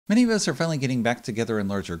Many of us are finally getting back together in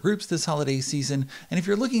larger groups this holiday season, and if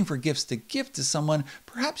you're looking for gifts to give to someone,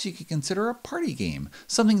 perhaps you could consider a party game,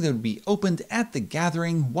 something that would be opened at the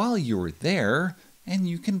gathering while you're there, and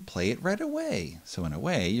you can play it right away. So in a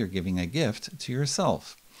way, you're giving a gift to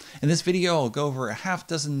yourself. In this video, I'll go over a half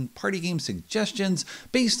dozen party game suggestions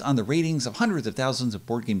based on the ratings of hundreds of thousands of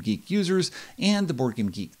BoardGameGeek users and the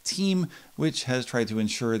BoardGameGeek team, which has tried to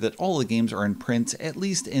ensure that all the games are in print, at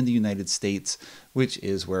least in the United States, which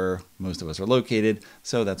is where most of us are located,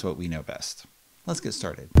 so that's what we know best. Let's get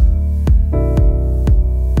started.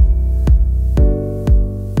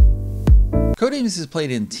 Codenames is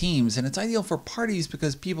played in teams, and it's ideal for parties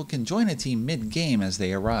because people can join a team mid-game as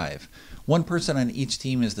they arrive. One person on each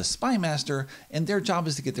team is the spy master, and their job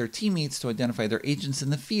is to get their teammates to identify their agents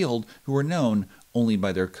in the field who are known only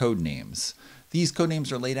by their code names. These code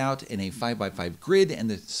names are laid out in a 5x5 grid, and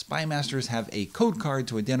the spy masters have a code card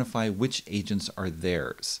to identify which agents are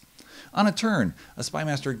theirs. On a turn, a spy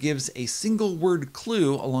master gives a single word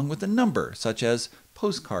clue along with a number, such as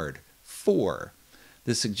postcard 4.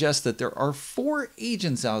 This suggests that there are 4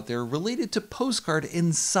 agents out there related to postcard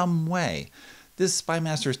in some way. This spy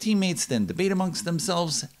master's teammates then debate amongst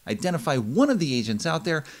themselves, identify one of the agents out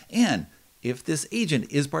there, and if this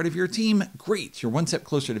agent is part of your team, great, you're one step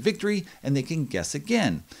closer to victory, and they can guess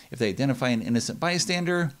again. If they identify an innocent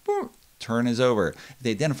bystander, turn is over. If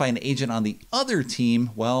they identify an agent on the other team,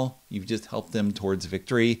 well, you've just helped them towards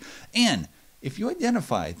victory. And if you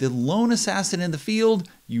identify the lone assassin in the field,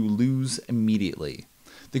 you lose immediately.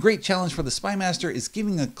 The great challenge for the spy master is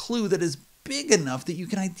giving a clue that is big enough that you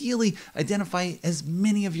can ideally identify as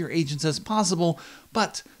many of your agents as possible,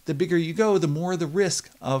 but the bigger you go, the more the risk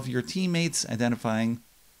of your teammates identifying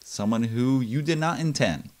someone who you did not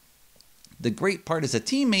intend. The great part as a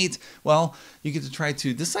teammate, well, you get to try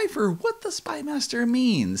to decipher what the spy master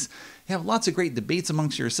means. You have lots of great debates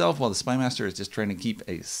amongst yourself while the spy master is just trying to keep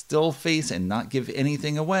a still face and not give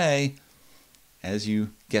anything away as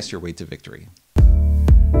you guess your way to victory.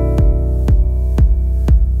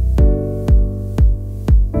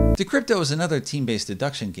 Decrypto is another team-based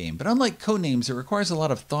deduction game, but unlike Codenames, it requires a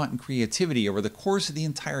lot of thought and creativity over the course of the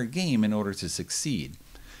entire game in order to succeed.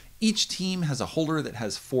 Each team has a holder that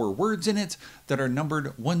has 4 words in it that are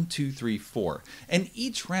numbered 1, 2, 3, 4. And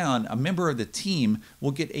each round, a member of the team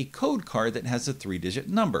will get a code card that has a 3-digit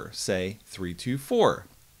number, say 324.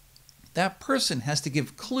 That person has to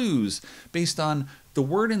give clues based on the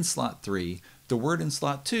word in slot 3, the word in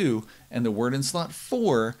slot 2, and the word in slot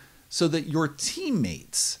 4, so that your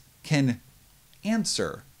teammates can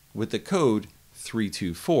answer with the code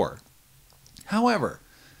 324. However,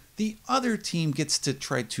 the other team gets to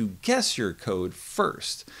try to guess your code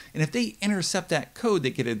first. And if they intercept that code,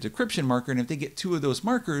 they get a decryption marker, and if they get 2 of those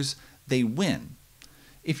markers, they win.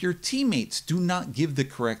 If your teammates do not give the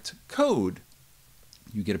correct code,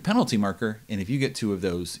 you get a penalty marker, and if you get 2 of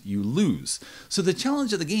those, you lose. So the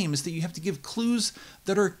challenge of the game is that you have to give clues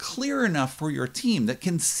that are clear enough for your team, that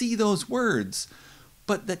can see those words,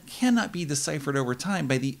 but that cannot be deciphered over time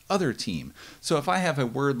by the other team. So if I have a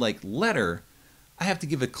word like letter, I have to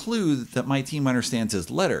give a clue that my team understands as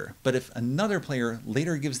letter. But if another player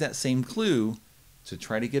later gives that same clue to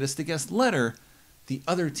try to get us to guess letter, the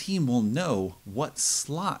other team will know what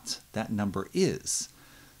slot that number is.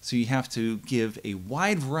 So you have to give a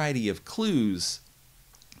wide variety of clues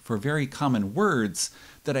for very common words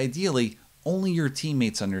that ideally only your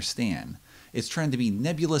teammates understand. It's trying to be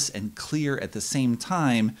nebulous and clear at the same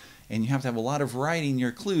time, and you have to have a lot of variety in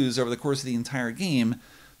your clues over the course of the entire game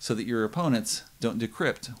so that your opponents don't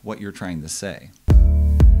decrypt what you're trying to say.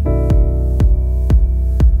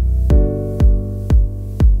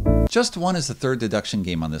 Just One is the 3rd deduction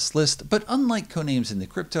game on this list, but unlike Codenames and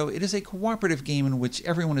Decrypto, it is a cooperative game in which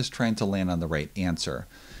everyone is trying to land on the right answer.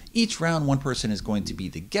 Each round, one person is going to be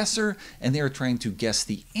the guesser, and they are trying to guess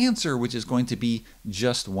the answer, which is going to be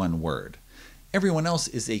just one word. Everyone else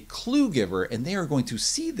is a clue giver, and they are going to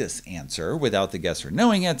see this answer without the guesser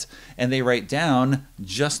knowing it, and they write down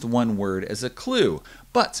just one word as a clue.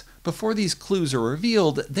 But before these clues are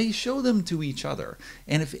revealed, they show them to each other.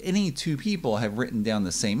 And if any 2 people have written down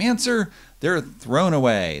the same answer, they're thrown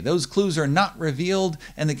away. Those clues are not revealed,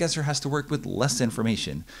 and the guesser has to work with less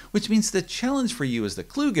information, which means the challenge for you as the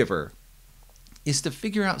clue giver is to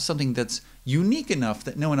figure out something that's unique enough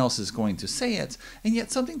that no one else is going to say it, and yet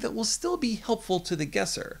something that will still be helpful to the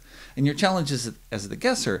guesser. And your challenge as the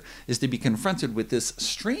guesser is to be confronted with this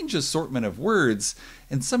strange assortment of words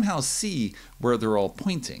and somehow see where they're all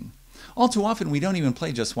pointing. All too often, we don't even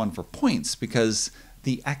play Just One for points because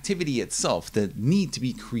the activity itself, the need to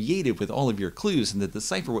be creative with all of your clues and to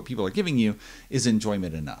decipher what people are giving you, is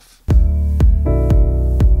enjoyment enough.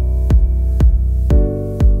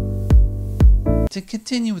 To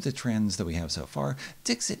continue with the trends that we have so far,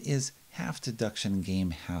 Dixit is half deduction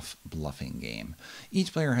game, half bluffing game.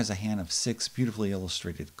 Each player has a hand of 6 beautifully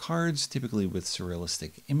illustrated cards, typically with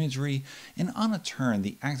surrealistic imagery, and on a turn,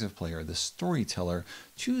 the active player, the storyteller,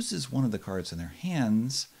 chooses one of the cards in their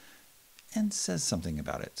hands and says something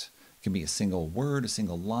about it. It can be a single word, a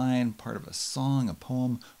single line, part of a song, a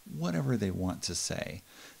poem, whatever they want to say.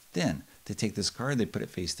 Then, they take this card, they put it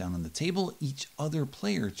face down on the table. Each other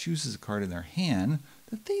player chooses a card in their hand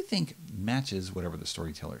that they think matches whatever the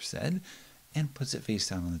storyteller said and puts it face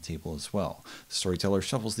down on the table as well. The storyteller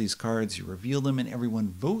shuffles these cards, you reveal them, and everyone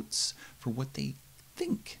votes for what they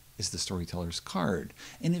think is the storyteller's card.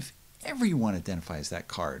 And if everyone identifies that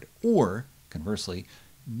card, or conversely,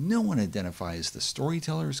 no one identifies the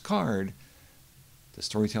storyteller's card, the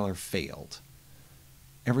storyteller failed.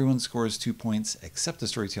 Everyone scores 2 points except the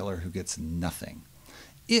storyteller, who gets nothing.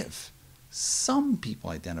 If some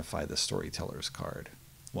people identify the storyteller's card,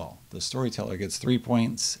 well, the storyteller gets 3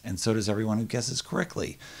 points, and so does everyone who guesses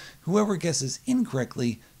correctly. Whoever guesses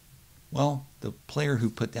incorrectly, well, the player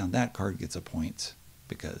who put down that card gets a point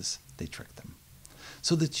because they tricked them.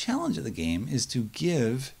 So the challenge of the game is to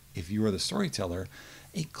give, if you are the storyteller,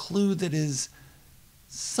 a clue that is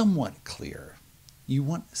somewhat clear. You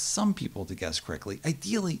want some people to guess correctly,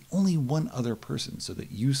 ideally only one other person, so that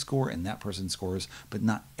you score and that person scores, but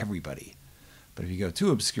not everybody. But if you go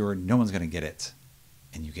too obscure, no one's going to get it,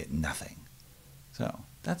 and you get nothing. So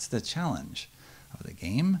that's the challenge of the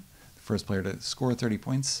game. The first player to score 30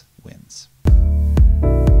 points wins.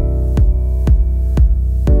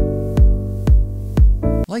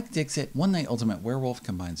 Like Dixit, One Night Ultimate Werewolf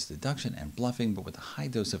combines deduction and bluffing, but with a high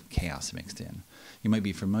dose of chaos mixed in. You might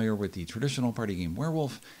be familiar with the traditional party game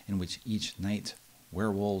Werewolf, in which each night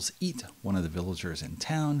werewolves eat one of the villagers in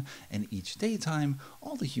town, and each daytime,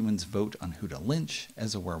 all the humans vote on who to lynch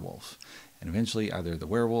as a werewolf. And eventually, either the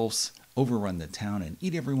werewolves overrun the town and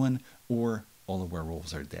eat everyone, or all the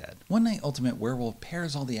werewolves are dead. One Night Ultimate Werewolf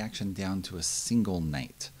pares all the action down to a single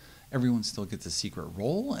night. Everyone still gets a secret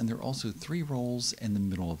role, and there are also 3 roles in the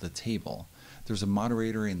middle of the table. There's a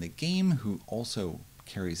moderator in the game who also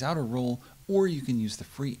carries out a role, or you can use the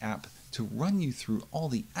free app to run you through all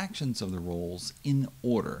the actions of the roles in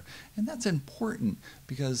order. And that's important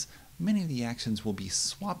because many of the actions will be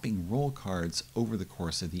swapping role cards over the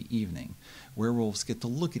course of the evening. Werewolves get to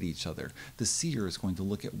look at each other. The seer is going to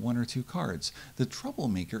look at 1 or 2 cards. The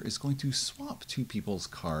troublemaker is going to swap 2 people's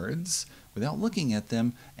cards without looking at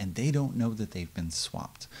them, and they don't know that they've been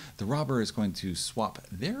swapped. The robber is going to swap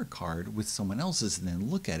their card with someone else's and then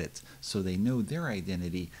look at it so they know their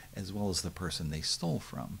identity as well as the person they stole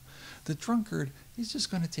from. The drunkard is just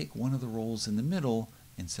going to take one of the roles in the middle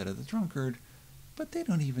instead of the drunkard, but they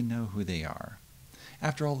don't even know who they are.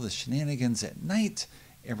 After all the shenanigans at night,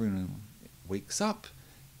 everyone wakes up.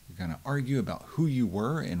 You're going to argue about who you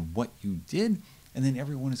were and what you did, and then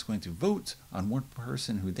everyone is going to vote on one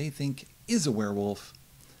person who they think is a werewolf,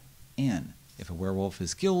 and if a werewolf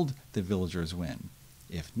is killed, the villagers win.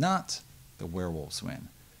 If not, the werewolves win.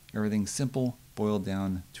 Everything's simple, boiled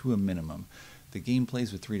down to a minimum. The game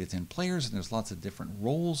plays with 3 to 10 players, and there's lots of different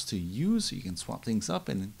roles to use, so you can swap things up,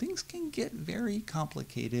 and things can get very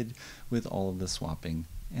complicated with all of the swapping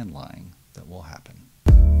and lying that will happen.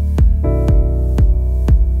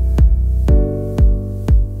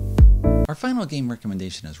 Our final game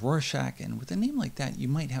recommendation is Rorschach, and with a name like that, you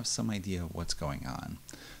might have some idea of what's going on.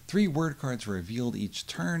 3 word cards are revealed each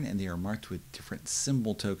turn, and they are marked with different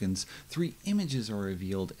symbol tokens. 3 images are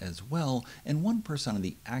revealed as well, and 1 person on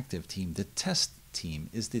the active team, the test team,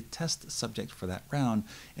 is the test subject for that round,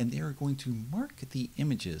 and they are going to mark the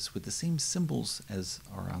images with the same symbols as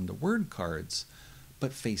are on the word cards,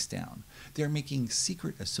 but face down. They're making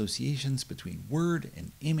secret associations between word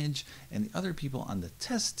and image, and the other people on the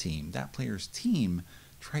test team, that player's team,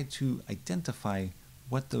 try to identify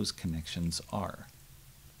what those connections are.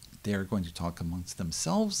 They're going to talk amongst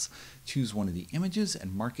themselves, choose one of the images,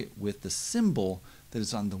 and mark it with the symbol that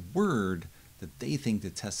is on the word that they think the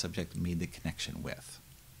test subject made the connection with.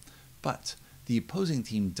 But the opposing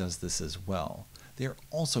team does this as well. They're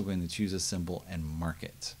also going to choose a symbol and mark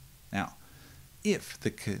it. Now, if the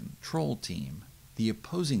control team, the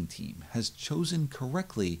opposing team, has chosen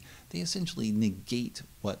correctly, they essentially negate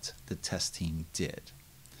what the test team did.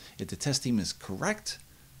 If the test team is correct,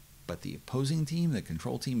 but the opposing team, the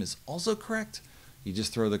control team, is also correct, you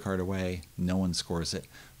just throw the card away, no one scores it.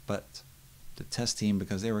 But the test team,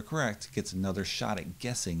 because they were correct, gets another shot at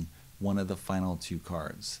guessing one of the final 2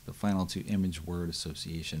 cards, the final 2 image-word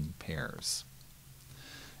association pairs.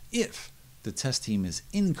 If the test team is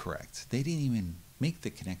incorrect, they didn't even make the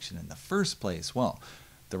connection in the first place, well,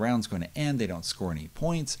 The round's going to end, they don't score any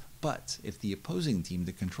points, but if the opposing team,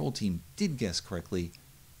 the control team, did guess correctly,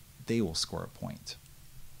 they will score a point.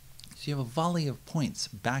 So you have a volley of points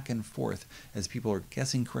back and forth as people are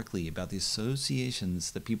guessing correctly about the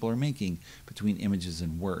associations that people are making between images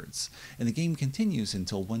and words. And the game continues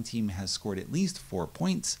until one team has scored at least 4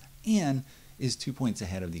 points and is 2 points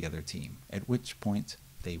ahead of the other team, at which point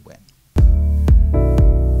they win.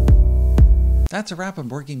 That's a wrap on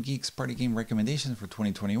BoardGameGeek's party game recommendations for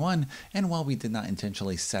 2021, and while we did not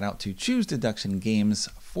intentionally set out to choose deduction games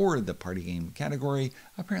for the party game category,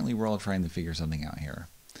 apparently we're all trying to figure something out here.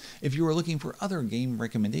 If you are looking for other game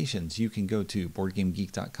recommendations, you can go to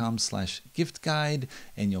boardgamegeek.com/gift guide,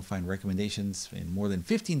 and you'll find recommendations in more than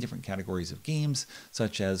 15 different categories of games,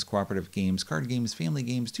 such as cooperative games, card games, family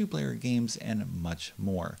games, two-player games, and much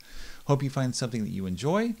more. Hope you find something that you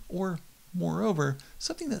enjoy, or moreover,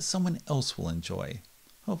 something that someone else will enjoy.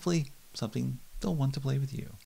 Hopefully, something they'll want to play with you.